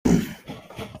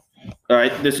All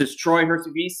right, this is Troy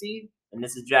Herscovici. And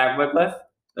this is Jack Wickliffe.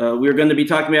 We're going to be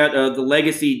talking about the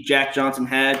legacy Jack Johnson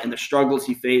had and the struggles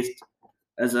he faced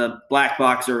as a black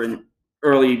boxer in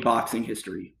early boxing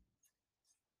history.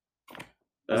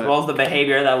 As well as the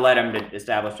behavior that led him to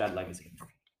establish that legacy.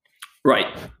 Right.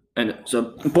 And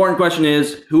so important question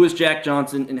is, who is Jack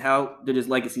Johnson and how did his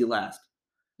legacy last?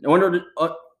 In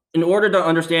order to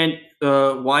understand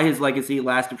why his legacy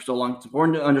lasted for so long, it's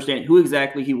important to understand who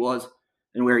exactly he was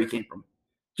and where he came from.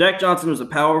 Jack Johnson was a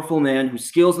powerful man whose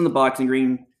skills in the boxing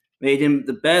ring made him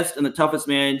the best and the toughest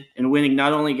man in winning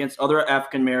not only against other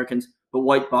African Americans, but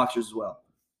white boxers as well.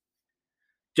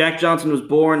 Jack Johnson was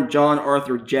born John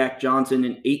Arthur Jack Johnson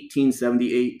in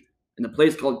 1878 in a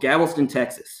place called Galveston,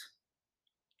 Texas.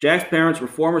 Jack's parents were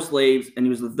former slaves, and he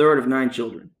was the third of 9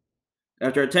 children.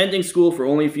 After attending school for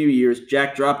only a few years,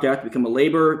 Jack dropped out to become a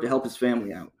laborer to help his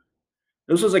family out.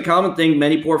 This was a common thing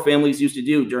many poor families used to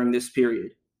do during this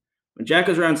period. When Jack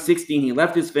was around 16, he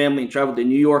left his family and traveled to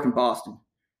New York and Boston.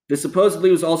 This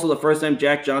supposedly was also the first time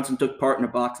Jack Johnson took part in a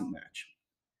boxing match.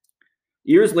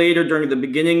 Years later, during the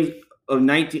beginnings of the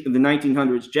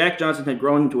 1900s, Jack Johnson had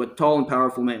grown into a tall and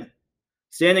powerful man.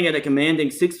 Standing at a commanding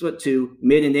 6'2", he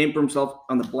made a name for himself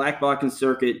on the black boxing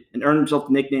circuit and earned himself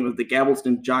the nickname of the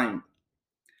Galveston Giant.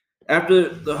 After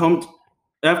the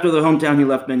hometown he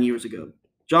left many years ago,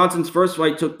 Johnson's first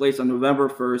fight took place on November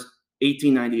 1st,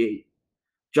 1898.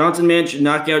 Johnson managed to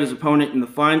knock out his opponent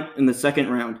in the second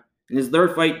round. In his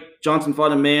third fight, Johnson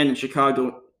fought a man in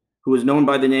Chicago who was known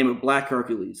by the name of Black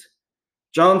Hercules.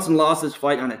 Johnson lost his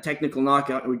fight on a technical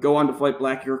knockout and would go on to fight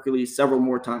Black Hercules several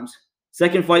more times.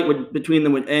 Second fight between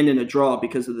them would end in a draw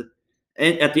because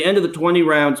at the end of the 20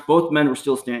 rounds, both men were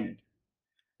still standing.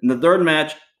 In the third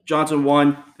match, Johnson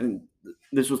won, and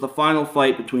this was the final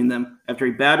fight between them after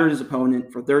he battered his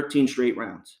opponent for 13 straight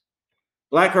rounds.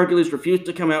 Black Hercules refused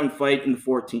to come out and fight in the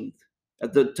 14th.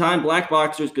 At the time, black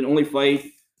boxers could only fight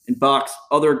and box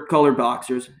other colored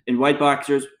boxers, and white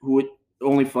boxers who would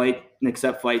only fight and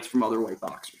accept fights from other white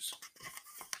boxers.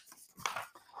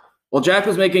 While Jack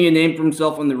was making a name for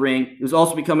himself in the ring, he was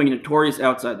also becoming notorious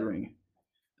outside the ring.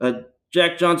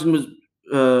 Jack Johnson was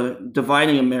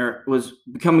was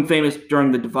becoming famous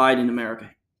during the divide in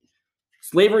America.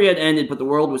 Slavery had ended, but the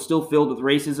world was still filled with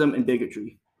racism and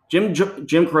bigotry.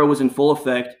 Jim Crow was in full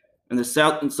effect in the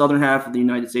south and southern half of the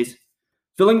United States,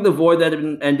 filling the void that had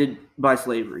been ended by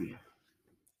slavery.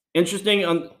 Interesting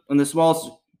enough, the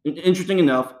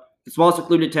small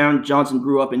secluded town Johnson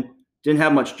grew up in didn't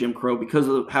have much Jim Crow because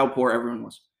of how poor everyone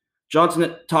was. Johnson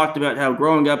had talked about how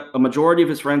growing up, a majority of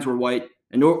his friends were white,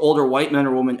 and no older white man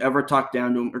or woman ever talked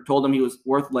down to him or told him he was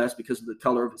worth less because of the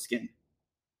color of his skin.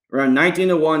 Around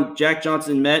 1901, Jack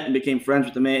Johnson met and became friends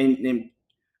with a man named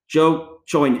Joe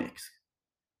Choynik.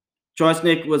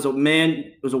 Choynik was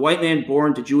a white man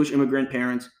born to Jewish immigrant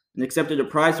parents and accepted a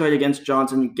prize fight against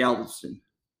Johnson in Galveston.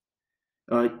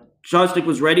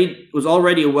 Choynik was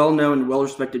already a well-known and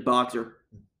well-respected boxer.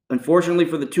 Unfortunately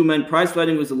for the two men, prize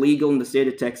fighting was illegal in the state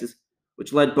of Texas,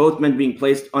 which led both men being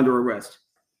placed under arrest.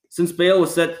 Since bail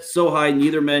was set so high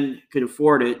neither man could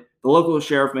afford it, the local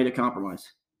sheriff made a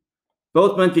compromise.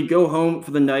 Both men could go home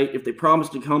for the night if they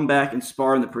promised to come back and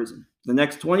spar in the prison. For the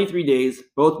next 23 days,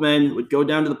 both men would go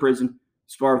down to the prison and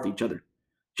spar with each other.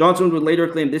 Johnson would later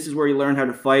claim this is where he learned how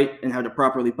to fight and how to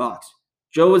properly box.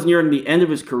 Joe was nearing the end of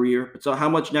his career, but saw how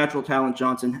much natural talent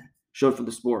Johnson showed for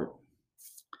the sport.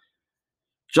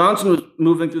 Johnson was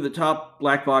moving through the top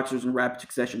black boxers in rapid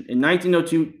succession. In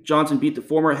 1902, Johnson beat the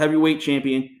former heavyweight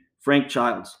champion, Frank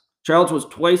Childs. Childs was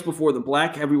twice before the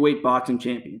black heavyweight boxing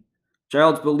champion.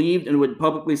 Childs believed and would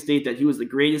publicly state that he was the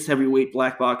greatest heavyweight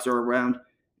black boxer around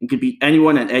and could beat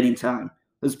anyone at any time.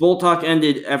 This bull talk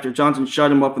ended after Johnson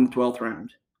shut him up in the 12th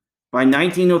round. By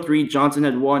 1903, Johnson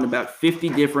had won about 50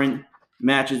 different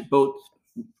matches, both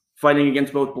fighting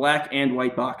against both black and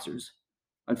white boxers.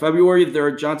 On February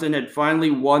 3rd, Johnson had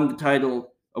finally won the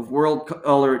title of World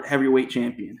Colored Heavyweight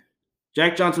Champion.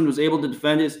 Jack Johnson was able to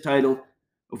defend his title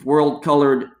of World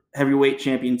Colored Heavyweight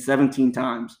Champion 17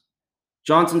 times.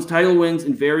 Johnson's title wins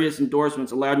and various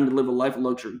endorsements allowed him to live a life of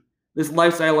luxury. This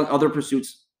lifestyle and other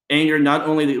pursuits angered not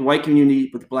only the white community,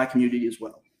 but the black community as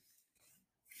well.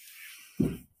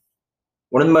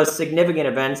 One of the most significant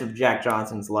events of Jack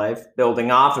Johnson's life, building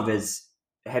off of his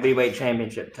heavyweight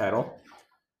championship title,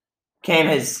 came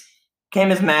his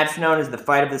match known as the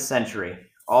Fight of the Century,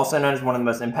 also known as one of the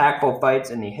most impactful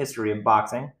fights in the history of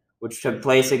boxing, which took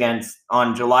place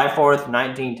on July 4th,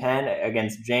 1910,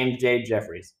 against James J.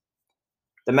 Jeffries.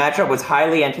 The matchup was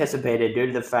highly anticipated due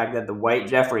to the fact that the white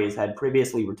Jeffries had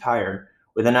previously retired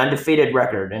with an undefeated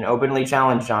record and openly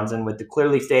challenged Johnson with the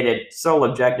clearly stated sole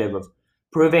objective of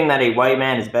proving that a white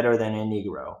man is better than a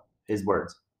Negro, his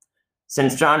words.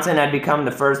 Since Johnson had become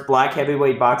the first black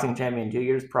heavyweight boxing champion 2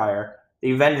 years prior,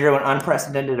 the event drew an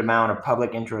unprecedented amount of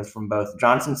public interest from both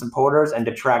Johnson supporters and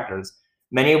detractors,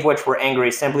 many of which were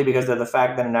angry simply because of the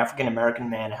fact that an African-American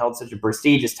man held such a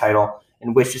prestigious title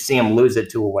and wished to see him lose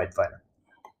it to a white fighter.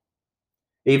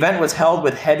 The event was held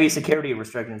with heavy security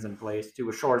restrictions in place to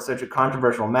assure such a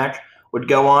controversial match would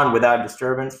go on without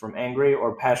disturbance from angry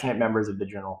or passionate members of the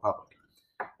general public.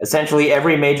 Essentially,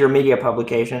 every major media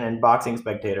publication and boxing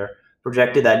spectator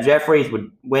projected that Jeffries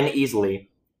would win easily,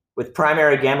 with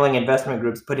primary gambling investment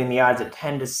groups putting the odds at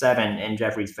 10-7 in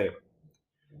Jeffries' favor.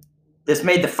 This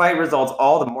made the fight results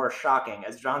all the more shocking,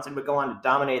 as Johnson would go on to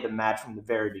dominate the match from the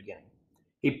very beginning.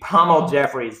 He pummeled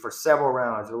Jeffries for several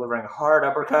rounds, delivering hard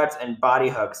uppercuts and body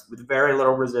hooks with very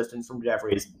little resistance from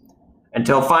Jeffries,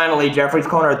 until finally Jeffries'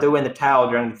 corner threw in the towel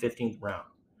during the 15th round.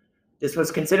 This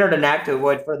was considered an act to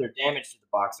avoid further damage to the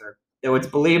boxer, though it's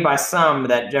believed by some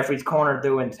that Jeffries' corner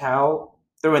threw in the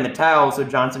towel so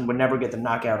Johnson would never get the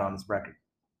knockout on his record.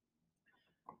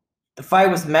 The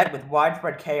fight was met with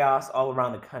widespread chaos all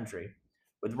around the country,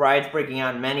 with riots breaking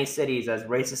out in many cities as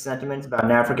racist sentiments about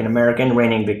an African American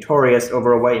reigning victorious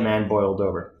over a white man boiled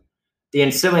over. The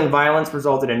ensuing violence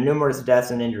resulted in numerous deaths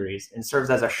and injuries, and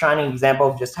serves as a shining example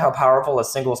of just how powerful a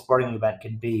single sporting event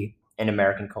can be in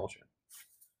American culture.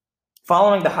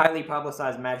 Following the highly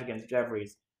publicized match against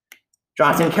Jeffries,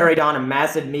 Johnson carried on a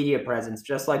massive media presence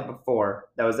just like before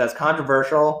that was as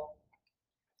controversial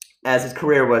as his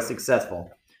career was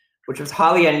successful, which was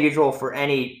highly unusual for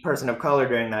any person of color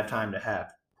during that time to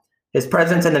have. His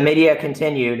presence in the media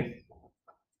continued,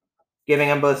 giving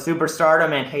him both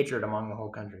superstardom and hatred among the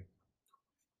whole country.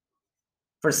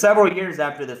 For several years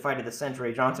after the fight of the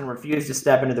century, Johnson refused to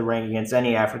step into the ring against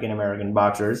any African-American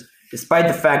boxers, despite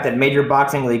the fact that major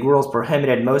boxing league rules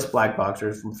prohibited most black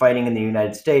boxers from fighting in the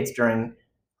United States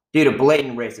due to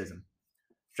blatant racism.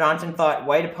 Johnson thought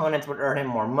white opponents would earn him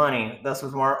more money, thus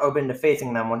was more open to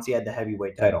facing them once he had the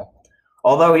heavyweight title.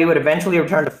 Although he would eventually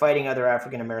return to fighting other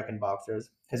African-American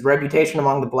boxers, his reputation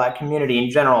among the black community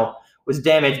in general was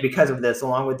damaged because of this,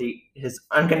 along with his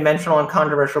unconventional and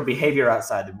controversial behavior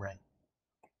outside the ring.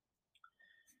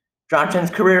 Johnson's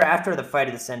career after the fight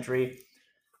of the century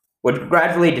would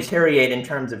gradually deteriorate in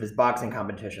terms of his boxing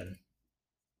competition,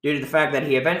 due to the fact that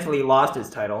he eventually lost his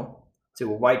title to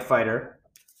a white fighter,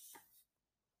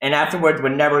 and afterwards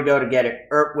would never go to get it,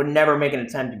 or would never make an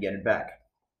attempt to get it back.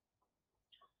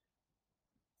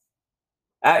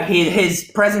 His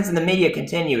presence in the media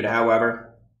continued,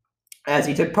 however, as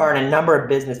he took part in a number of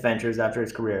business ventures after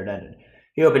his career had ended.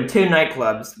 He opened 2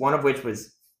 nightclubs, one of which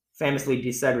was famously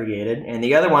desegregated, and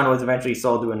the other one was eventually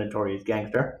sold to a notorious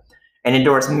gangster, and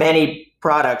endorsed many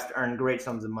products to earn great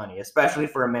sums of money, especially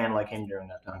for a man like him during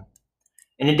that time.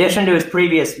 In addition to his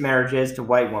previous marriages to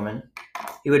white women,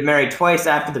 he would marry twice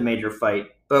after the major fight.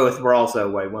 Both were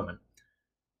also white women.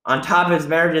 On top of his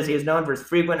marriages, he is known for his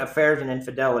frequent affairs and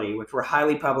infidelity, which were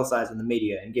highly publicized in the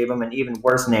media and gave him an even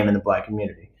worse name in the black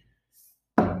community.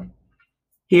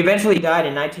 He eventually died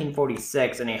in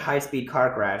 1946 in a high-speed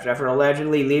car crash after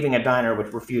allegedly leaving a diner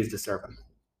which refused to serve him.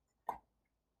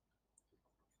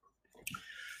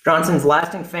 Johnson's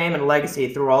lasting fame and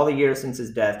legacy through all the years since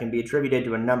his death can be attributed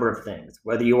to a number of things,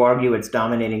 whether you argue its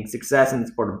dominating success in the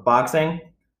sport of boxing,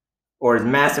 or his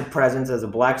massive presence as a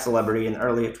black celebrity in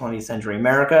early 20th century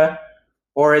America,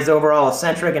 or his overall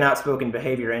eccentric and outspoken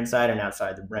behavior inside and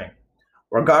outside the ring.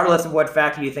 Regardless of what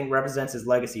factor you think represents his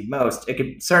legacy most, it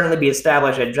could certainly be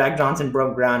established that Jack Johnson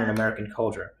broke ground in American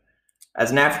culture. As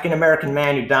an African-American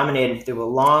man who dominated through a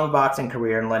long boxing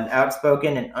career and led an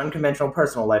outspoken and unconventional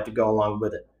personal life to go along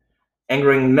with it,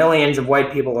 angering millions of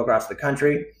white people across the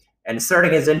country, and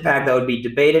asserting his impact that would be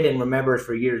debated and remembered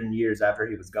for years and years after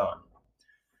he was gone.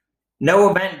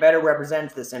 No event better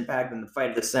represents this impact than the fight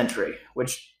of the century,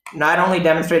 which not only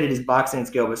demonstrated his boxing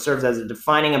skill, but serves as a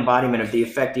defining embodiment of the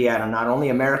effect he had on not only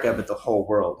America, but the whole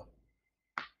world.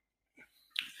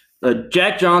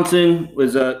 Jack Johnson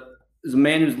was a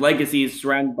man whose legacy is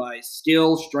surrounded by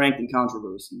skill, strength, and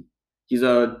controversy. If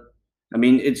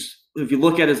you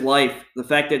look at his life, the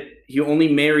fact that he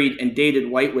only married and dated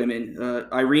white women,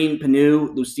 Irene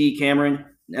Panu, Lucy Cameron,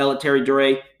 and Ella Terry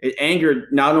Duray, it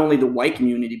angered not only the white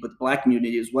community, but the black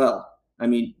community as well. I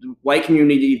mean, the white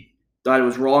community thought it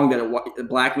was wrong that a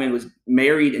black man was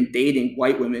married and dating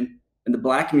white women, and the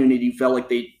black community felt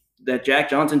like that Jack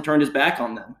Johnson turned his back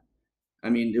on them. I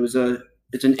mean, it's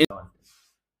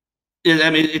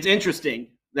interesting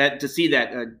to see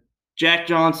that Jack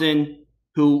Johnson,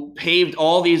 who paved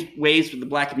all these ways for the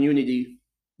black community,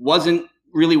 wasn't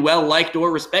really well liked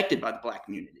or respected by the black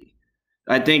community.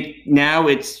 I think now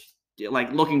it's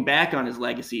like looking back on his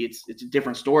legacy, it's a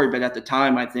different story. But at the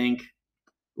time, I think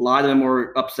a lot of them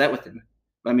were upset with him.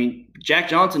 I mean, Jack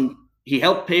Johnson, he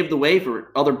helped pave the way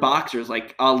for other boxers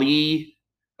like Ali.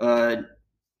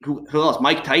 Who else?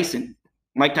 Mike Tyson.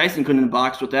 Mike Tyson couldn't have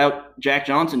boxed without Jack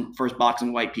Johnson first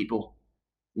boxing white people.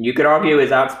 You could argue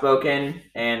his outspoken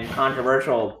and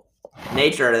controversial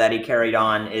nature that he carried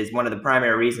on is one of the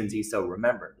primary reasons he's so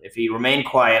remembered. If he remained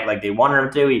quiet like they wanted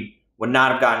him to, he would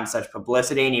not have gotten such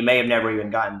publicity, and he may have never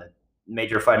even gotten the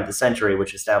major fight of the century,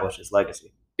 which established his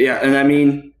legacy. Yeah, and I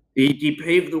mean, he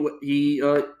paved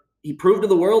the he proved to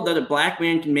the world that a black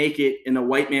man can make it in a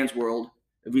white man's world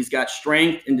if he's got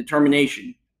strength and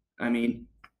determination. I mean,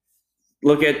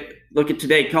 look at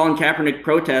today. Colin Kaepernick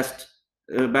protest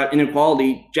about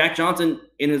inequality. Jack Johnson,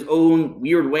 in his own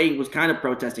weird way, was kind of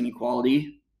protesting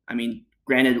equality. I mean,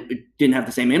 granted, it didn't have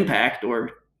the same impact,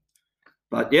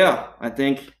 but yeah, I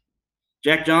think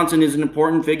Jack Johnson is an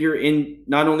important figure in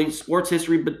not only sports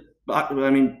history, but I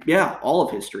mean, yeah, all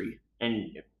of history.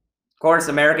 And of course,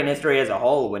 American history as a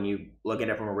whole, when you look at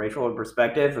it from a racial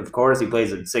perspective, of course, he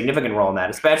plays a significant role in that,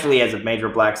 especially as a major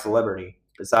black celebrity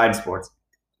besides sports.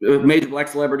 A major black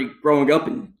celebrity growing up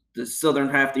in the southern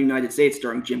half of the United States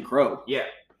during Jim Crow. Yeah.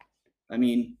 I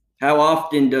mean, how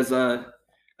often does a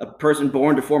person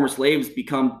born to former slaves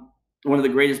become one of the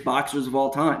greatest boxers of all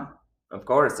time? Of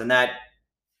course, and that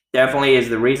definitely is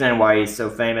the reason why he's so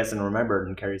famous and remembered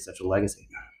and carries such a legacy.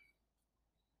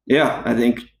 Yeah, I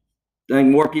think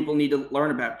more people need to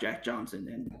learn about Jack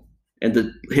Johnson and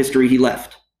the history he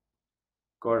left.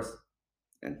 Of course.